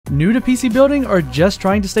New to PC building or just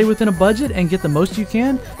trying to stay within a budget and get the most you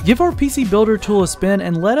can? Give our PC Builder tool a spin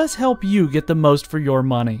and let us help you get the most for your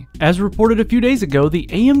money. As reported a few days ago, the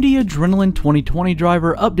AMD Adrenalin 2020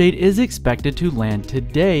 driver update is expected to land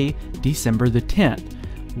today, December the 10th.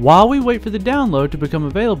 While we wait for the download to become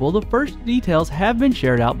available, the first details have been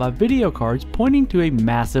shared out by video cards pointing to a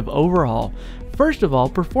massive overhaul. First of all,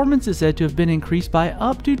 performance is said to have been increased by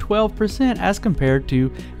up to 12% as compared to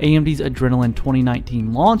AMD's Adrenalin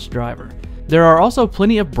 2019 launch driver. There are also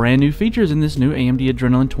plenty of brand new features in this new AMD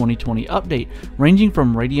Adrenalin 2020 update, ranging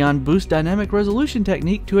from Radeon Boost dynamic resolution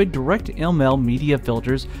technique to a direct ML media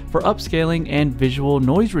filters for upscaling and visual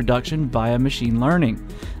noise reduction via machine learning.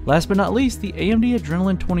 Last but not least, the AMD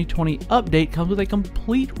Adrenalin 2020 update comes with a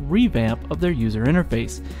complete revamp of their user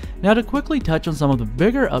interface. Now, to quickly touch on some of the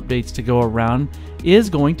bigger updates to go around is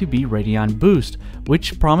going to be Radeon Boost,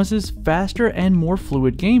 which promises faster and more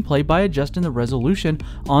fluid gameplay by adjusting the resolution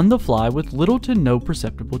on the fly with little to no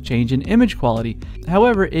perceptible change in image quality.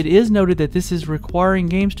 However, it is noted that this is requiring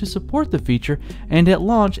games to support the feature, and at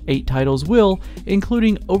launch 8 titles will,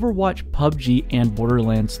 including Overwatch, PUBG, and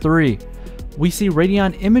Borderlands 3. We see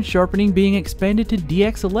Radeon image sharpening being expanded to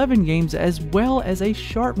DX11 games as well as a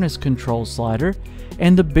sharpness control slider.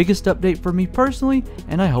 And the biggest update for me personally,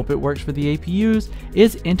 and I hope it works for the APUs,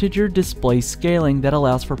 is integer display scaling that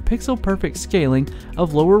allows for pixel perfect scaling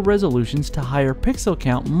of lower resolutions to higher pixel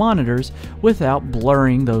count monitors without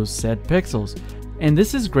blurring those said pixels. And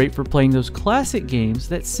this is great for playing those classic games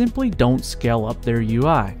that simply don't scale up their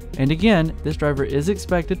UI. And again, this driver is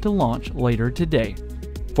expected to launch later today.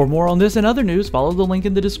 For more on this and other news, follow the link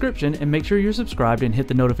in the description and make sure you're subscribed and hit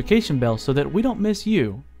the notification bell so that we don't miss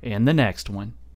you in the next one.